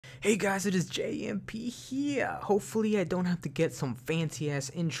Hey guys, it is JMP here. Hopefully I don't have to get some fancy ass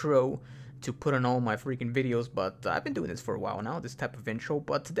intro to put on all my freaking videos, but I've been doing this for a while now, this type of intro.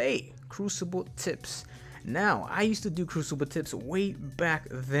 But today, Crucible tips. Now, I used to do Crucible tips way back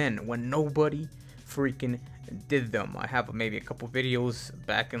then when nobody freaking did them. I have maybe a couple videos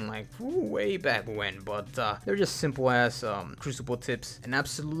back in like way back when, but they're just simple ass Crucible tips, and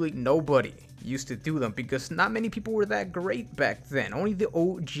absolutely nobody used to do them because not many people were that great back then. Only the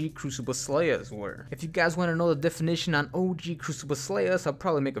OG Crucible Slayers were. If you guys want to know the definition on OG Crucible Slayers, I'll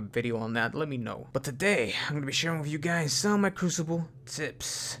probably make a video on that. Let me know. But today, I'm going to be sharing with you guys some of my Crucible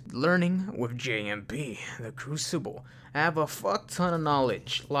tips. Learning with JMP, the Crucible. I have a fuck ton of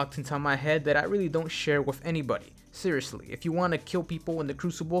knowledge locked into my head that I really don't share with anybody. Seriously, if you want to kill people in the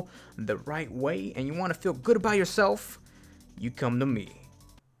Crucible the right way and you want to feel good about yourself, you come to me.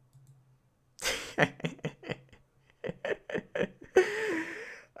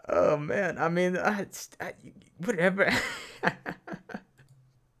 Oh man, I mean, whatever.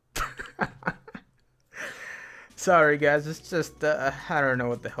 Sorry guys, it's just, I don't know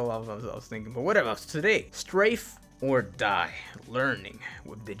what the hell I was thinking, but whatever. Today, strafe or die, learning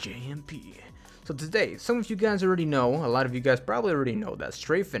with the JMP. So today, some of you guys already know, a lot of you guys probably already know that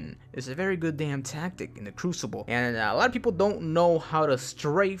strafing is a very good damn tactic in the Crucible. And a lot of people don't know how to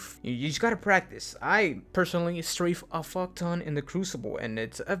strafe. You just gotta practice. I personally strafe a fuck ton in the Crucible, and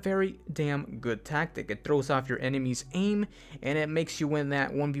it's a very damn good tactic. It throws off your enemy's aim, and it makes you win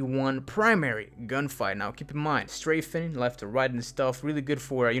that 1v1 primary gunfight. Now keep in mind, strafing left to right and stuff, really good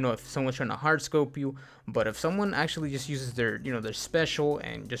for, you know, if someone's trying to hard scope you. But if someone actually just uses their, you know, their special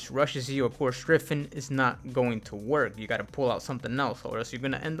and just rushes you, of course, strafing is not going to work. You gotta pull out something else, or else you're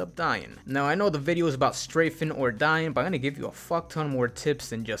gonna end up dying. Now, I know the video is about strafing or dying, but I'm gonna give you a fuck ton more tips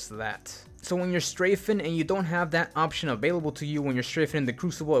than just that. So when you're strafing and you don't have that option available to you when you're strafing in the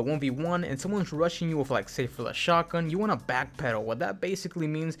Crucible at 1v1 and someone's rushing you with, like, say for a shotgun, you want to backpedal. What that basically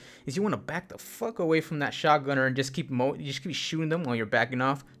means is you want to back the fuck away from that shotgunner and just keep shooting them while you're backing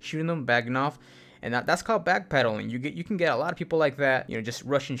off, backing off. And that's called backpedaling. You can get a lot of people like that, you know, just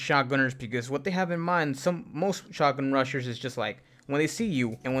rushing shotgunners, because what they have in mind, most shotgun rushers is just like, when they see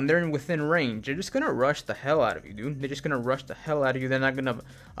you and when they're within range, they're just gonna rush the hell out of you, dude. They're just gonna rush the hell out of you. They're not gonna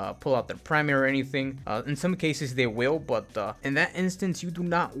pull out their primary or anything. In some cases they will, but in that instance, you do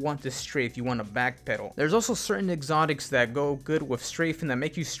not want to strafe. You want to backpedal. There's also certain exotics that go good with strafing that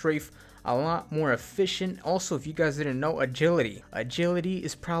make you strafe a lot more efficient. Also, if you guys didn't know, agility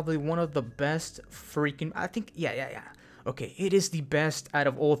is probably one of the best freaking, I think, yeah, okay, it is the best out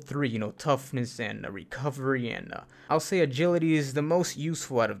of all three, you know, toughness and recovery, and I'll say agility is the most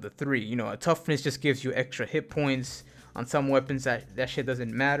useful out of the three. You know, toughness just gives you extra hit points. On some weapons that shit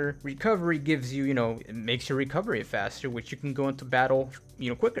doesn't matter. Recovery gives you, you know, it makes your recovery faster, which you can go into battle, you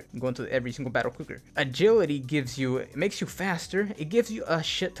know, quicker. You can go into every single battle quicker. Agility gives you, it makes you faster. It gives you a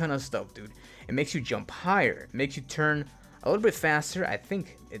shit ton of stuff, dude. It makes you jump higher. It makes you turn a little bit faster. I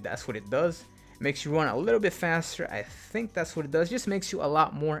think that's what it does. It makes you run a little bit faster. I think that's what it does. It just makes you a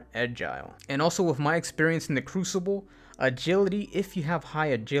lot more agile. And also, with my experience in the Crucible, agility, if you have high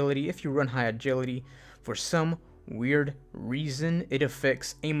agility, if you run high agility, for some weird reason, it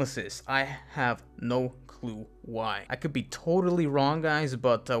affects aim assist. I have no clue why. I could be totally wrong, guys,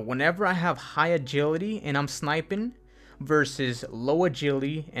 but whenever I have high agility and I'm sniping versus low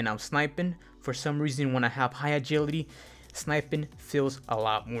agility and I'm sniping, for some reason when I have high agility, sniping feels a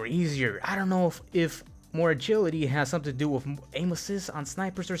lot more easier. I don't know if more agility has something to do with aim assist on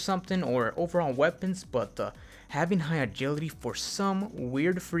snipers or something, or overall weapons, but having high agility for some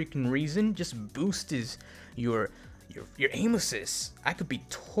weird freaking reason just boosts your aim assist. I could be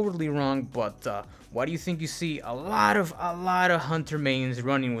totally wrong, but why do you think you see a lot of hunter mains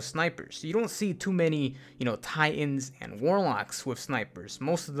running with snipers? You don't see too many, you know, titans and warlocks with snipers.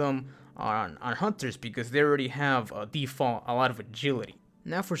 Most of them are on hunters because they already have a default a lot of agility.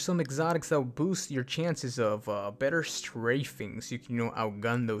 Now for some exotics that will boost your chances of better strafing, so you can, you know,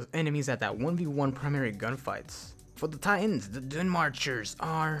 outgun those enemies at that 1v1 primary gunfights. For the Titans, the Dun Marchers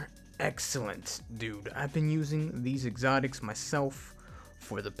are excellent, dude. I've been using these exotics myself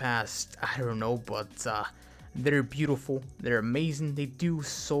for the past, I don't know, but they're beautiful, they're amazing, they do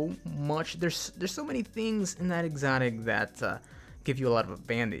so much. There's so many things in that exotic that give you a lot of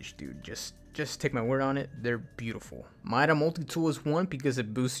advantage, dude. Just take my word on it, they're beautiful. Mida multi-tool is one because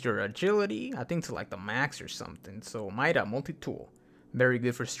it boosts your agility, I think to like the max or something. So Mida multi-tool, very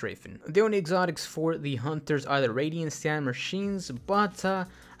good for strafing. The only exotics for the hunters are the Radiant Stand Machines, but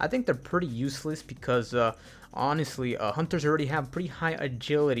I think they're pretty useless because honestly, hunters already have pretty high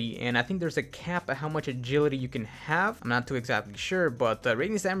agility, and I think there's a cap at how much agility you can have. I'm not too exactly sure, but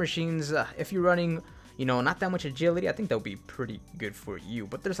rating stat machines, if you're running, you know, not that much agility, I think that would be pretty good for you.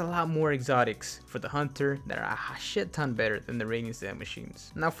 But there's a lot more exotics for the hunter that are a shit ton better than the rating stat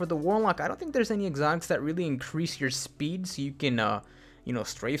machines. Now for the warlock, I don't think there's any exotics that really increase your speed so you can you know,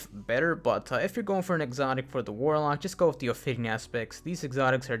 strafe better, but if you're going for an exotic for the warlock, just go with the Ophidian aspects. These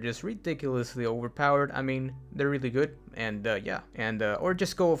exotics are just ridiculously overpowered. I mean, they're really good, and yeah, and or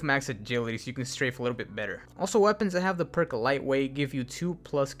just go with max agility so you can strafe a little bit better. Also, weapons that have the perk lightweight give you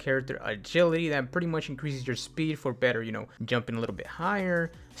 2+ character agility. That pretty much increases your speed for better, you know, jumping a little bit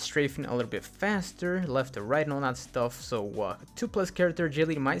higher, strafing a little bit faster, left to right and all that stuff. So 2+ character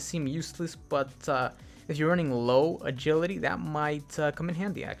agility might seem useless, but if you're running low agility, that might come in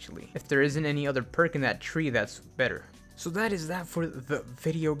handy actually, if there isn't any other perk in that tree that's better. So that is that for the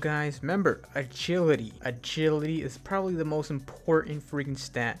video, guys. Remember, agility. Agility is probably the most important freaking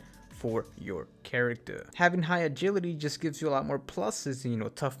stat for your character. Having high agility just gives you a lot more pluses, you know,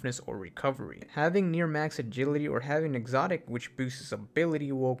 toughness or recovery. Having near max agility or having exotic which boosts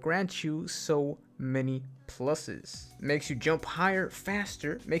ability will grant you so many pluses. Makes you jump higher,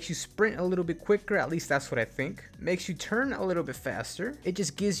 faster, makes you sprint a little bit quicker, at least that's what I think. Makes you turn a little bit faster. It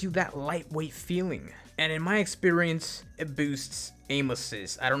just gives you that lightweight feeling. And in my experience, it boosts aim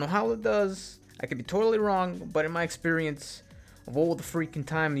assist. I don't know how it does. I could be totally wrong, but in my experience of all the freaking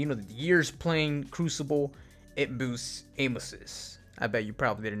time, you know, the years playing Crucible, it boosts aim assist. I bet you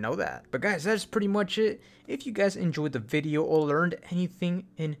probably didn't know that. But guys, that's pretty much it. If you guys enjoyed the video or learned anything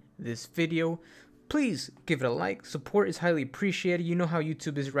in this video, please give it a like. Support is highly appreciated. You know how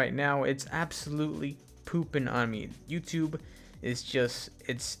YouTube is right now. It's absolutely pooping on me. YouTube is just,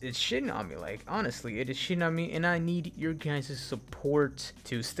 it's shitting on me. Like, honestly, it is shitting on me, and I need your guys' support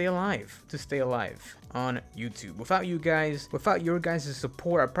to stay alive. On YouTube. Without you guys, without your guys'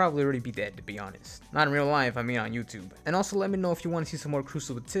 support, I'd probably already be dead, to be honest. Not in real life, I mean on YouTube. And also let me know if you want to see some more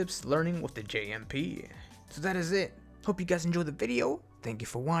Crucible tips learning with the JMP. So that is it. Hope you guys enjoyed the video. Thank you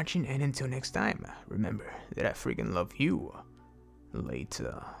for watching, and until next time, remember that I freaking love you.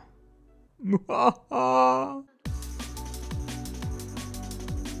 Later.